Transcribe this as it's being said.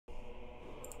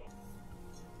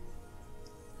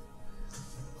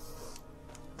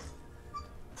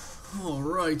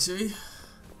Alrighty.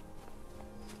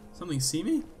 Something see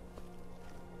me?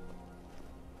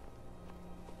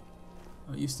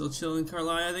 Oh, you still chilling,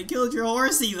 Carlia? They killed your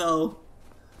horsey, though.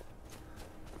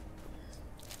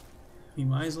 We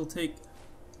might as well take.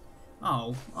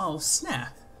 Oh,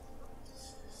 snap.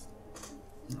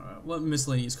 Alright, what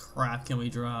miscellaneous crap can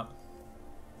we drop?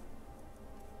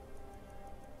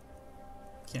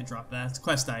 Can't drop that. It's a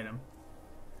quest item.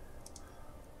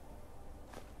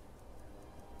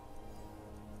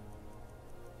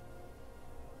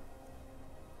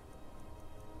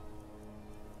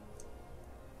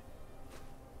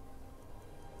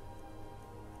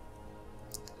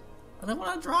 I don't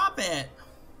want to drop it.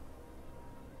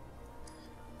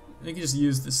 I can just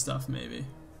use this stuff, maybe.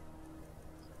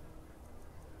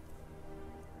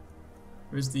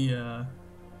 Where's the,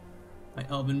 my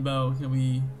elven bow? Can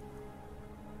we...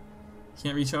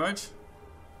 Can't recharge?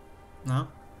 No?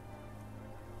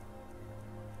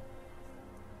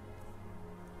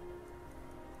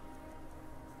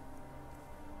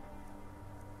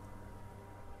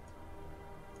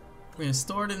 We're gonna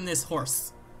store it in this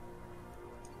horse.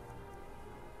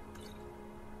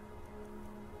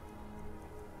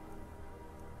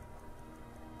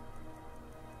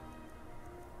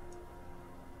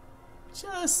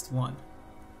 Just one.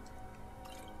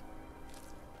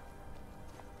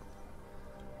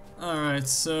 Alright,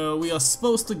 so we are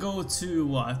supposed to go to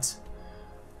what?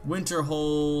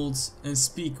 Winterhold and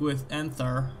speak with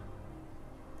Enther.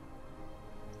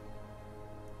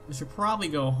 We should probably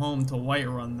go home to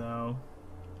Whiterun though.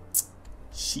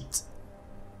 Shit.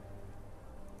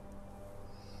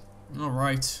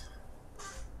 Alright.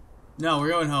 No, we're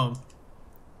going home.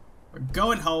 We're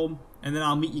going home, and then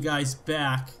I'll meet you guys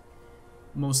back.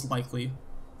 Most likely.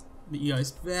 Meet you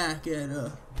guys back at,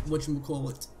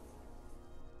 whatchamacallit.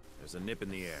 There's a nip in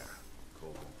the air.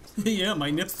 Cool. Yeah,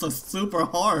 my nips are super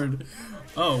hard.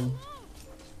 Oh.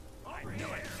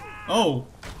 Oh.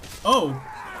 Oh.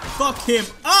 Fuck him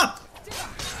up!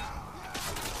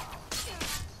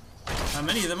 How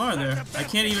many of them are there? I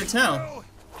can't even tell.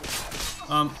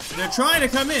 They're trying to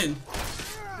come in.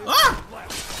 Ah!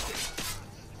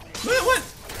 What?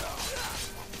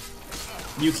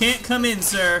 You can't come in,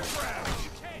 sir.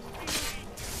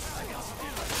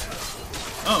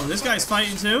 Oh, this guy's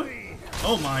fighting too?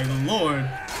 Oh my lord.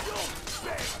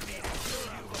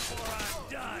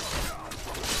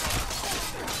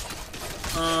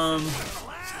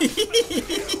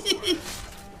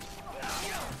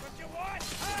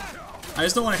 I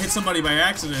just don't want to hit somebody by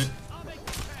accident.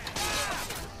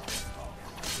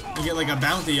 I get like a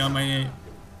bounty on my name.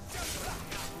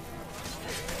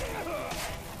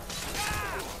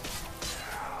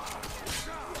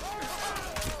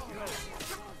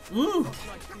 Woo!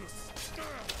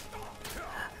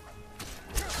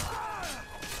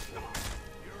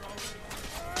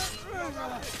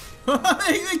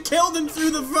 They killed him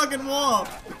through the fucking wall!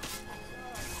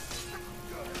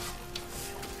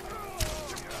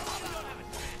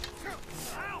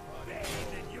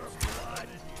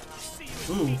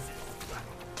 Ooh.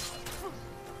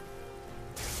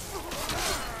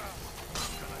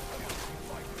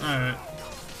 Alright.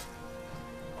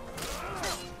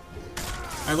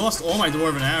 I lost all my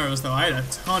dwarven arrows though. I had a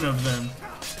ton of them.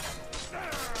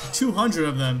 200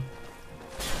 of them.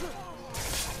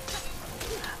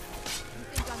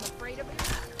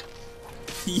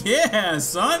 Yeah,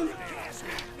 son!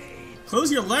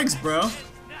 Close your legs, bro.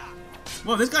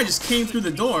 Whoa, this guy just came through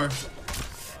the door.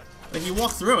 Like he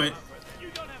walked through it.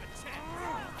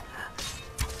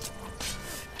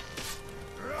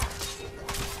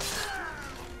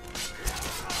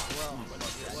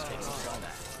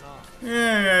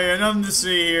 Yeah, nothing to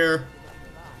see here.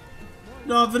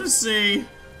 Nothing to see.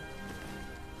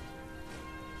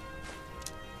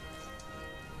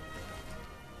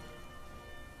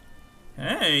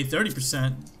 Hey,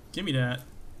 30%. Give me that.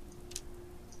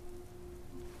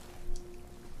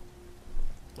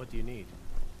 What do you need?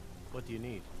 What do you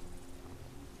need?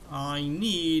 I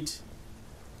need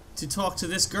to talk to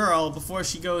this girl before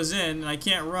she goes in, and I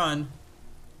can't run.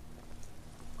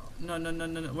 No.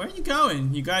 Where are you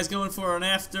going? You guys going for an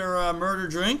after murder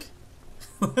drink?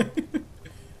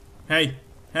 Hey.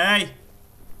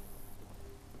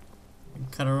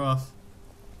 Cut her off.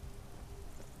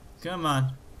 Come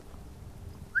on.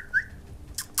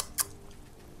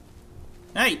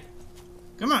 Hey!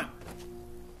 Come on!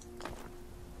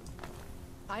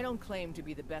 I don't claim to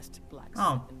be the best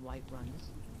blacksmith in Whiterun.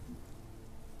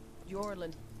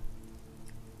 Yorland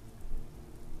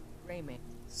Raymond.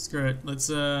 Screw it. Let's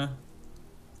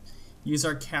use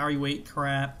our carry weight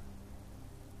crap.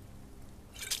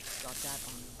 Got that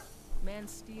on me.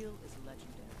 Man's steel is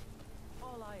legendary.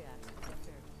 All I ask is a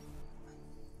fair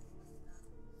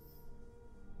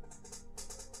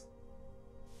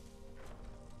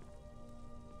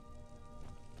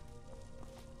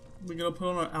We're gonna put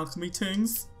on our alchemy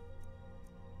things.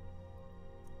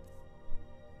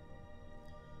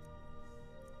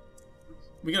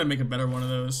 We gotta make a better one of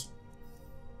those.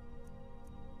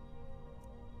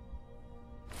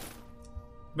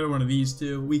 Better one of these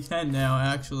too. We can now,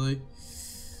 actually.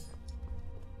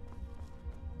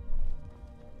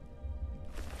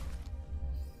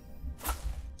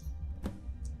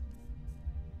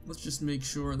 Let's just make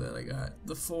sure that I got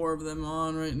the 4 of them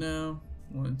on right now.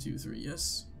 1, 2, 3,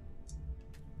 yes.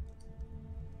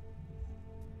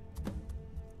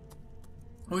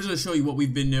 I was gonna show you what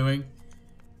we've been doing.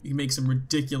 You can make some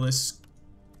ridiculous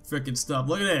frickin' stuff.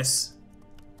 Look at this.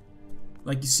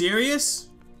 Like, you serious?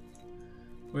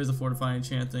 Where's the fortifying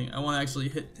enchanting? I want to actually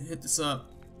hit this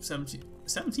up.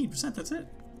 17%, that's it.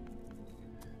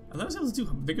 I thought I was able to do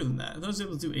bigger than that. I thought I was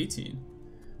able to do 18.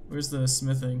 Where's the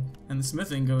smithing? And the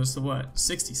smithing goes to what?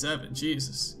 67,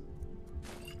 Jesus.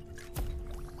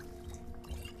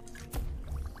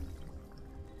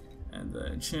 And the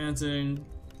enchanting,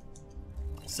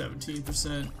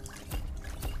 17%.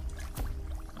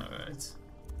 Alright.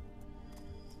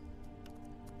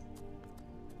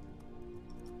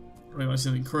 Wait, want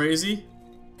something crazy?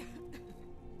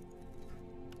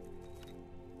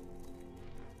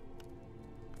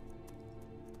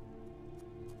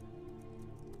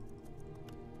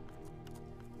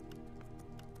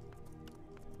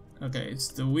 Okay, it's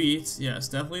the wheat. Yeah, it's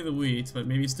definitely the wheat, but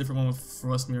maybe it's a different one with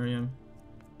Frost Miriam.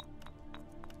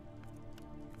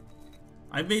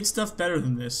 I've made stuff better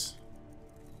than this.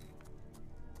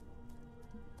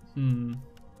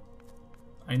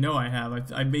 I know I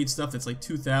have. I've made stuff that's like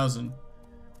 2,000.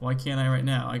 Why can't I right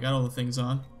now? I got all the things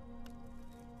on.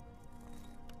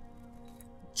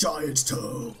 Giant's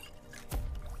toe.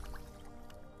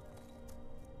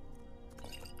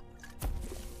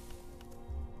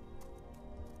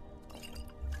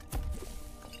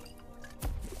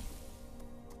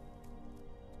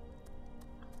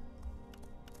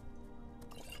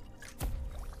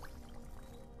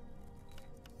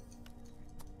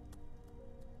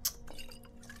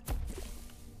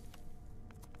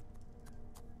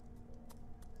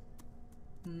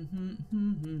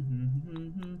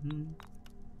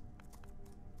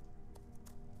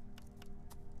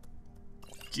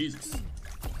 Jesus.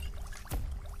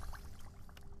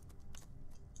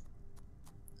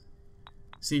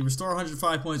 See, restore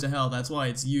 105 points of health. That's why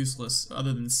it's useless,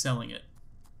 other than selling it.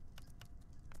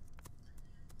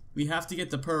 We have to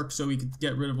get the perk so we can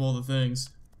get rid of all the things.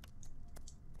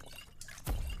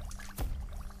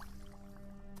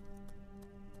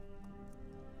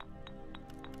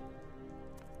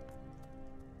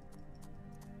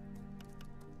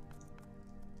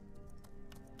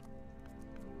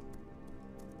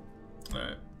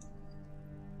 Alright.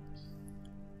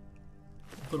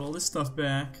 Put all this stuff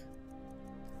back.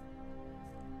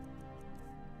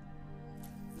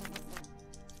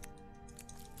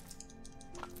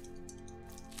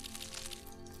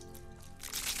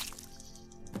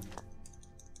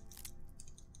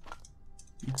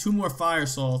 Need 2 more fire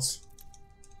salts.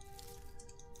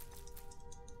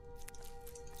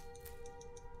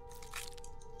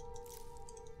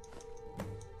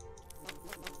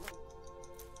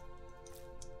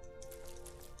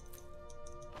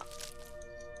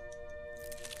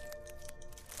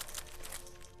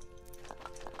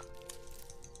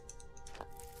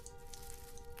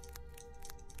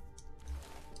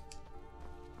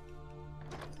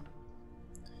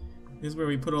 This is where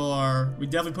we put all our... We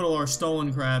definitely put all our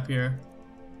stolen crap here.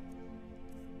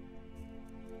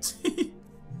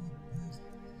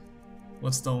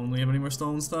 What's stolen? Do we have any more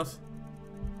stolen stuff?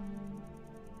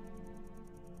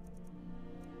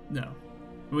 No.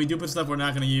 But we do put stuff we're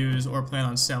not going to use or plan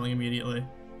on selling immediately.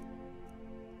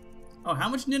 Oh, how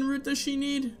much nin root does she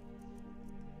need?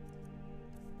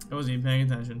 I wasn't even paying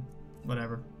attention.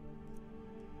 Whatever.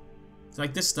 It's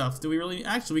like this stuff. Do we really...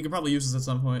 Actually, we could probably use this at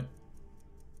some point.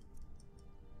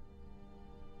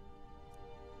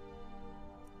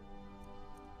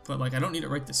 But, like, I don't need it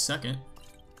right this second.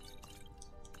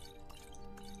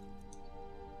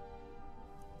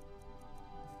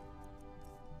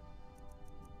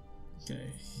 Okay.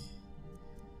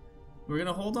 We're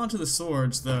gonna hold on to the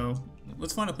swords, though.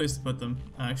 Let's find a place to put them,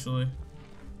 actually.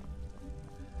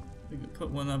 We could put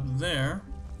one up there.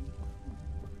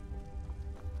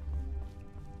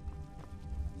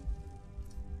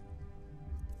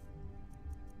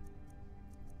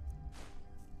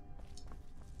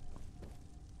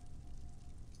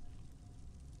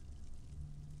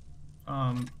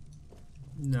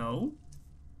 No.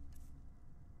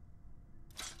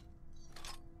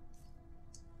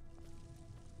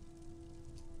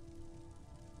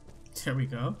 There we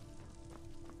go.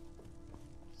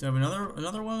 Do I have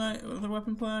another one? Another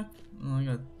weapon plaque? Oh, I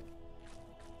got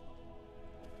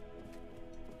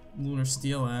lunar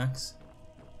steel axe.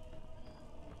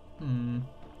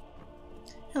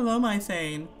 Hello, my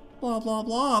Thane. Blah blah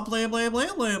blah blah blah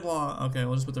blah blah blah. Okay,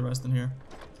 we'll just put the rest in here.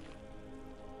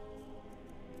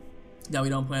 That we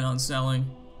don't plan on selling.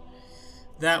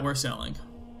 That we're selling.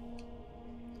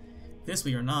 This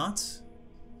we are not.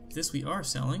 This we are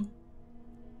selling.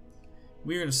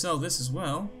 We are gonna sell this as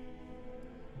well.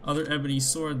 Other ebony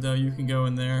sword though, you can go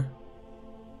in there.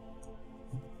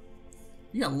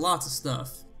 You got lots of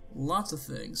stuff. Lots of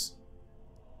things.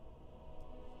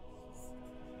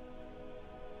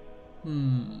 We're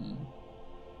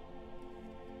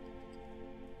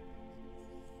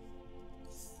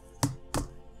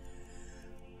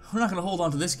not gonna hold on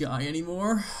to this guy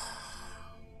anymore.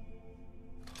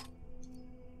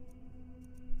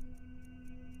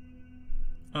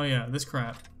 Oh yeah, this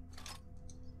crap.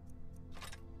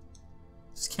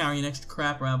 Just carrying extra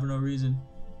crap around for no reason.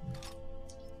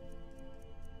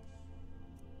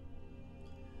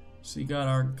 So you got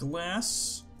our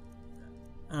glass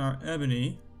and our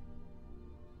ebony.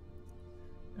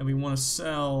 And we want to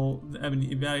sell the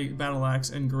ebony battle axe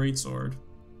and greatsword.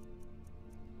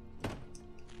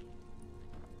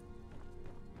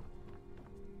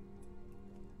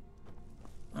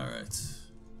 Alright.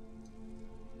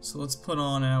 So let's put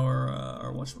on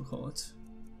our whatchamacallit.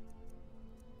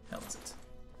 Hell is it?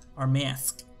 Our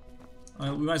mask. We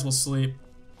might as well sleep.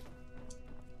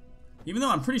 Even though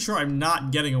I'm pretty sure I'm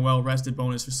not getting a well-rested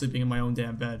bonus for sleeping in my own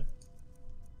damn bed.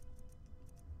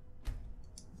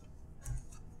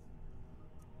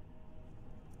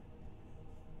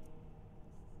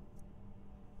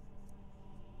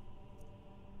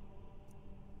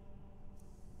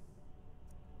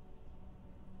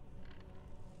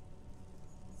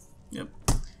 Yep.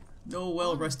 No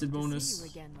well-rested bonus.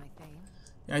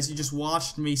 Guys, you just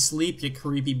watched me sleep, you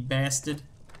creepy bastard.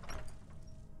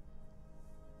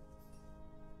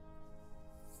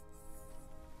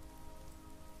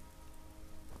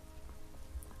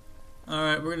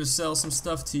 Alright, we're gonna sell some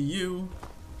stuff to you.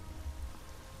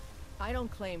 I don't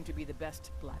claim to be the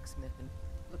best blacksmith.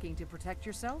 Looking to protect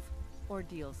yourself or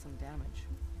deal some damage?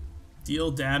 Deal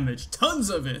damage. Tons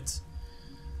of it!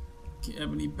 Okay,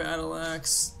 ebony battle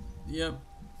axe. Yep.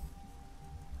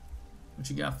 What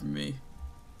you got for me?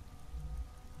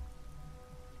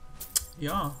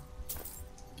 Yeah.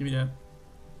 Give me that.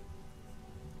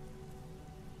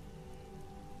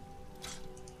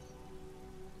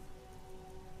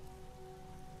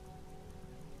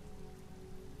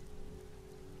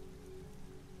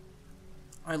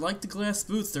 I like the glass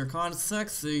boots, they're kind of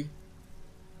sexy.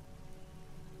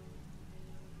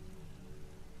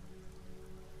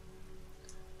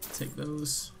 Take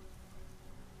those.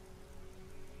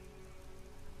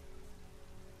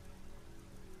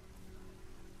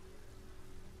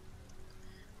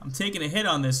 I'm taking a hit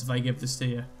on this if I give this to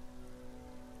you.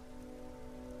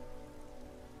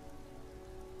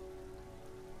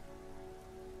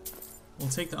 We'll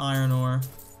take the iron ore.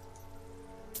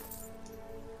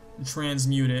 And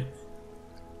transmute it.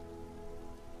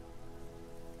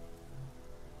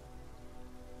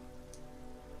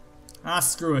 Ah,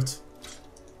 screw it.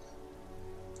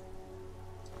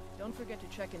 Don't forget to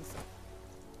check inside.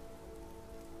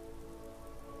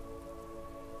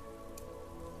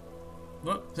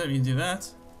 Whoop, let me do that.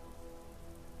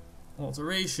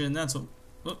 Alteration, that's what.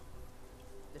 Whoop.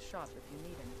 The shop if you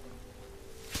need anything.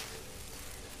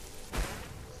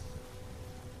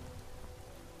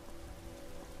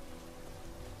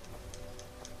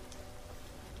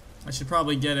 I should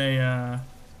probably get a,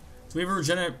 do we have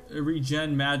a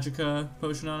regen magicka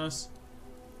potion on us?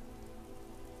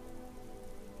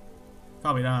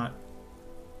 Probably not.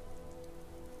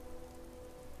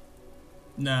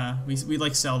 Nah, we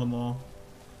like sell them all.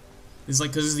 It's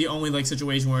like, cause this is the only like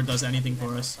situation where it does anything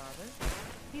for us.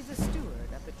 He's a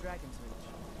steward up at Dragon's Reach.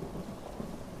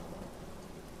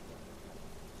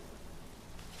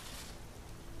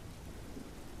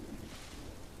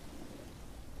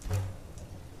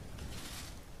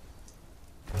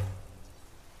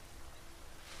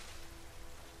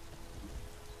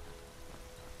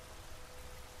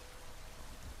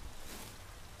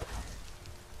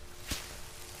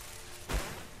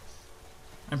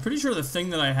 I'm pretty sure the thing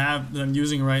that I have that I'm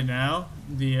using right now,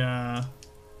 the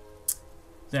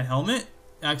helmet,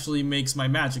 actually makes my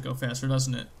magic go faster,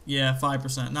 doesn't it? Yeah,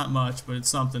 5%. Not much, but it's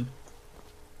something.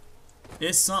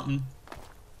 It's something.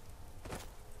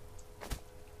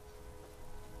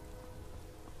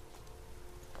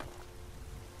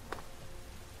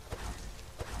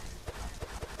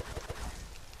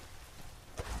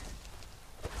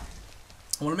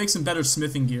 I want to make some better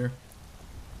smithing gear.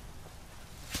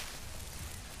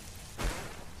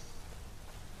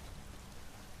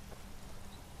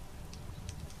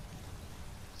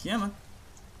 Yeah, man.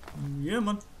 Yeah,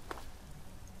 man.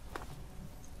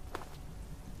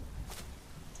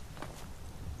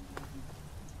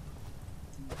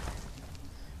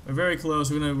 We're very close.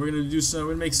 We're gonna do some. We're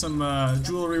gonna make some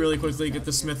jewelry really quickly. Get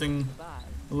the smithing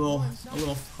a little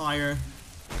higher.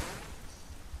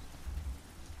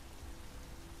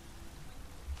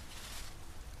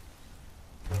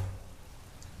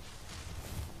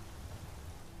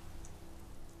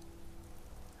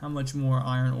 How much more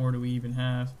iron ore do we even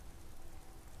have?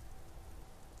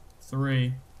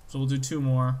 3. So we'll do 2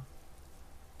 more.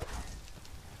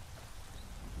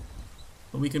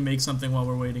 But we can make something while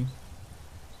we're waiting.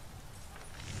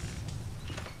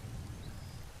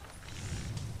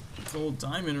 Gold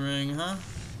diamond ring, huh?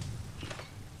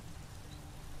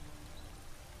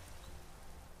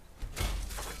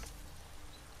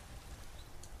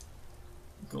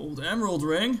 Gold emerald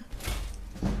ring.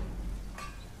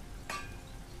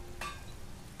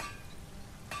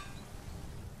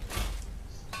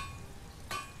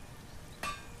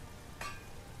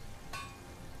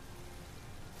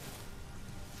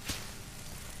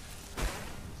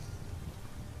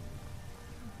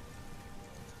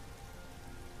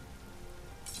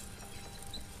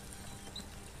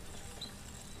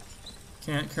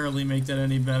 Can't currently make that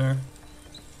any better.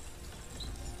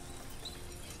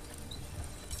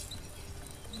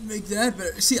 Make that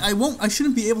better. See, I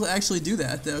shouldn't be able to actually do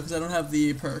that though, because I don't have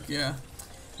the perk. Yeah,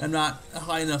 I'm not a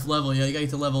high enough level. Yeah, you gotta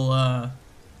get to level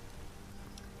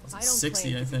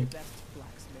 60, I think.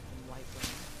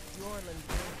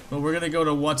 But we're gonna go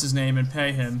to what's his name and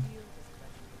pay him.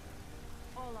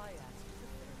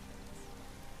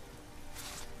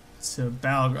 To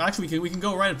Balg. Actually, we can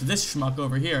go right up to this schmuck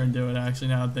over here and do it. Actually,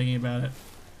 now I'm thinking about it.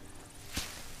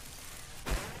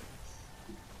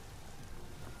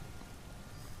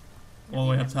 All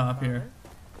the way up top here.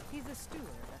 He's a steward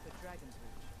at the Dragon's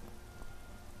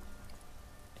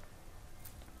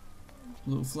Reach.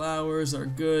 Blue flowers are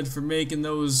good for making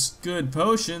those good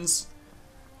potions.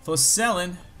 For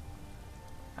selling.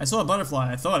 I saw a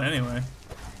butterfly, I thought anyway.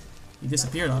 He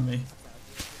disappeared on me.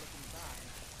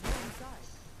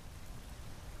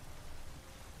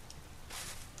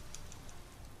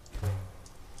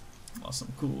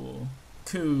 Awesome, cool.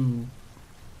 Cool.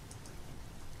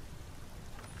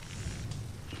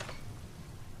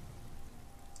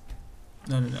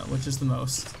 No, which is the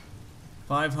most?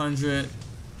 500.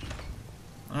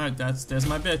 Alright, there's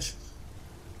my bitch.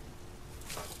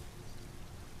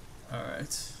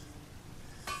 Alright.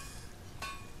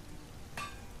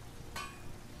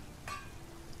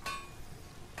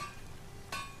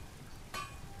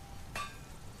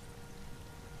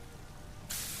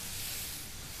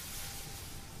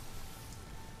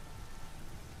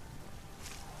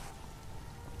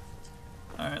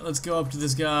 Alright, let's go up to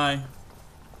this guy.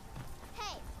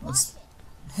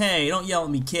 Hey, don't yell at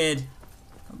me, kid.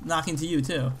 I'm knocking to you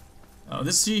too. Oh,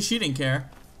 she didn't care.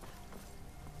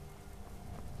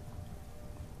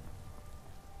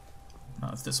 Oh,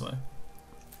 it's this way.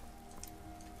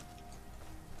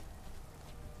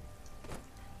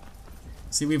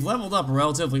 See, we've leveled up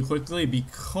relatively quickly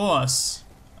because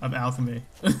of alchemy.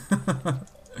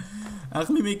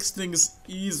 Alchemy makes things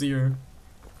easier.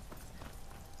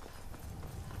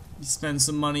 You spend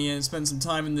some money and spend some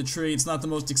time in the tree. It's not the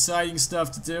most exciting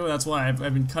stuff to do. That's why I've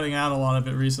been cutting out a lot of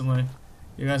it recently.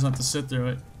 You guys don't have to sit through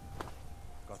it.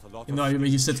 Even though I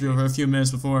made you sit through it for a few minutes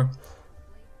before.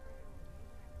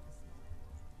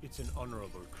 It's an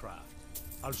honorable craft.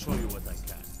 I'll show you what I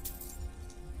can.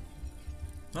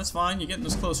 That's fine. You're getting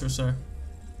us closer, sir.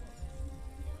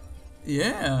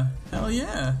 Yeah. Hell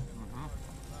yeah.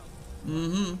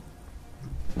 Mm-hmm.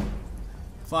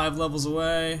 5 levels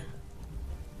away.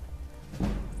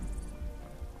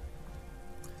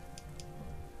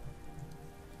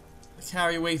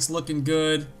 Carry weight's looking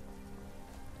good.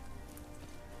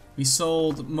 We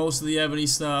sold most of the ebony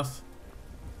stuff.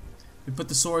 We put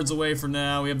the swords away for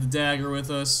now. We have the dagger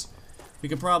with us. We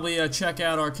could probably check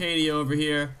out Arcadia over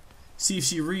here. See if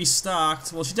she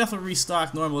restocked. Well, she definitely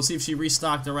restocked normal. Let's see if she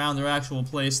restocked around their actual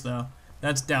place, though.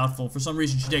 That's doubtful. For some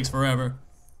reason, she takes forever.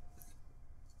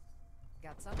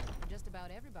 Got something for just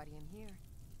about everybody in here.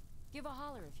 Give a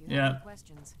holler if you have any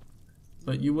questions.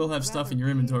 But you will have stuff in your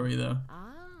inventory, though.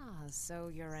 So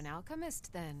you're an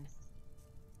alchemist then?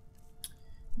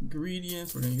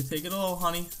 Ingredients, we're gonna take it all,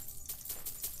 honey.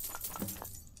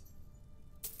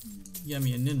 Get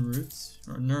me a nin root,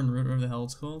 or a nern root, whatever the hell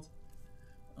it's called.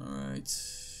 Alright.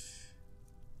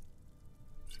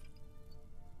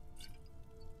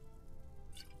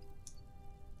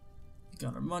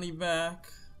 Got our money back.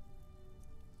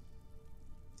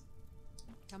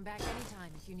 Come back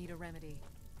anytime if you need a remedy.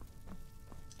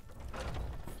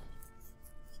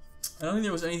 I don't think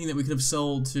there was anything that we could have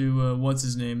sold to, what's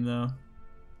his name, though.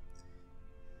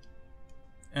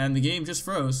 And the game just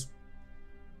froze.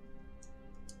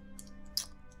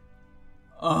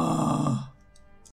 Ah.